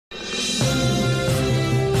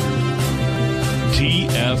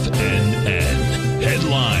TFNN.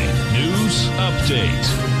 Headline News Update.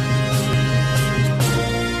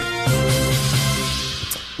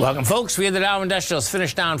 Welcome, folks. We had the Dow Industrials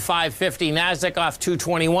finished down 550. NASDAQ off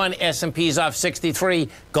 221. S&P's off 63.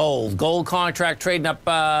 Gold contract trading up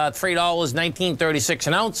 $3, 19.36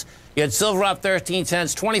 an ounce. You had silver up 13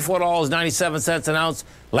 cents, $24.97 an ounce.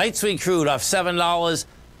 Light sweet crude off $7,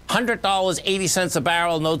 $100, 80 cents a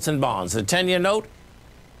barrel. Notes and bonds. The 10-year note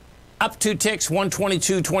up 2 ticks,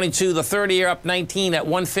 122.22. The 30-year up 19 at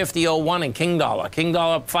 150.01. And King Dollar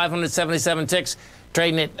up 577 ticks,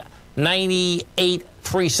 trading at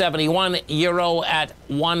 98.371. Euro at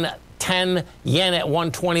 110. Yen at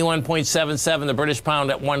 121.77. The British pound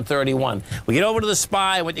at 131. We get over to the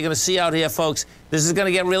SPY. What you're going to see out here, folks, this is going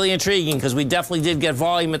to get really intriguing because we definitely did get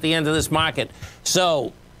volume at the end of this market.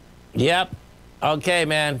 So, yep. Okay,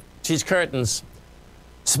 man. She's curtains.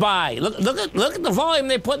 SPY. Look at the volume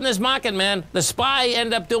they put in this market, man. The SPY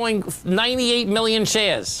ended up doing 98 million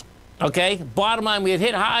shares. Okay? Bottom line, we had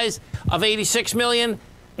hit highs of 86 million.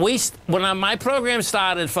 When my program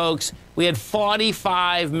started, folks, we had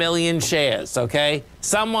 45 million shares, okay?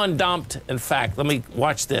 Someone dumped, in fact, let me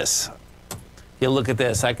watch this. You look at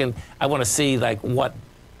this. I want to see, like, what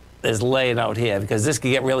is laid out here because this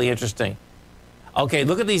could get really interesting. Okay,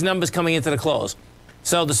 look at these numbers coming into the close.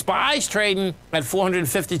 So the SPY's trading at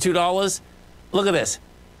 $452. Look at this.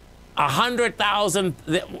 100,000.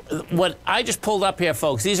 What I just pulled up here,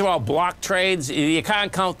 folks, these are all block trades. You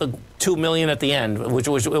can't count the 2 million at the end, which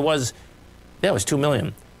was 2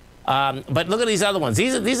 million. But look at these other ones.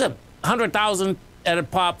 These are 100,000 at a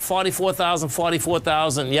pop, 44,000,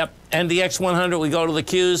 44,000. Yep. And the X100, we go to the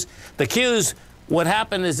Qs. The Qs, what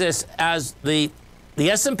happened is this, as the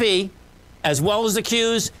S&P, as well as the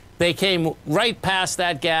Qs, they came right past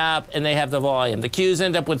that gap, and they have the volume. The Qs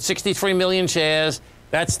end up with 63 million shares.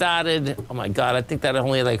 That started, oh, my God, I think that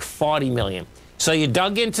only had like 40 million. So you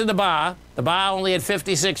dug into the bar. The bar only had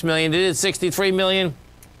 56 million. It did 63 million.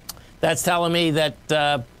 That's telling me that,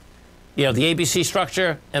 you know, the ABC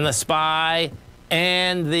structure and the SPY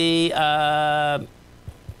and the,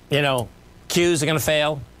 you know, Qs are going to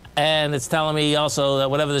fail. And it's telling me also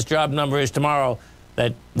that whatever this job number is tomorrow,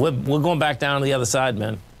 that we're going back down to the other side,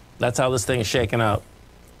 man. That's how this thing is shaking out.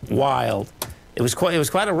 Wild. It was quite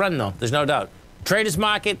a run, though. There's no doubt. Traders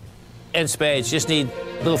market and spades just need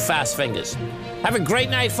little fast fingers. Have a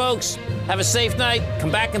great night, folks. Have a safe night.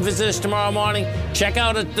 Come back and visit us tomorrow morning. Check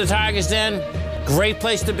out the Tiger's Den. Great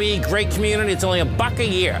place to be. Great community. It's only $1 a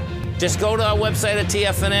year. Just go to our website at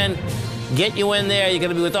TFNN. Get you in there. You're going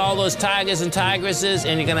to be with all those tigers and tigresses,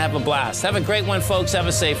 and you're going to have a blast. Have a great one, folks. Have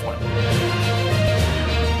a safe one.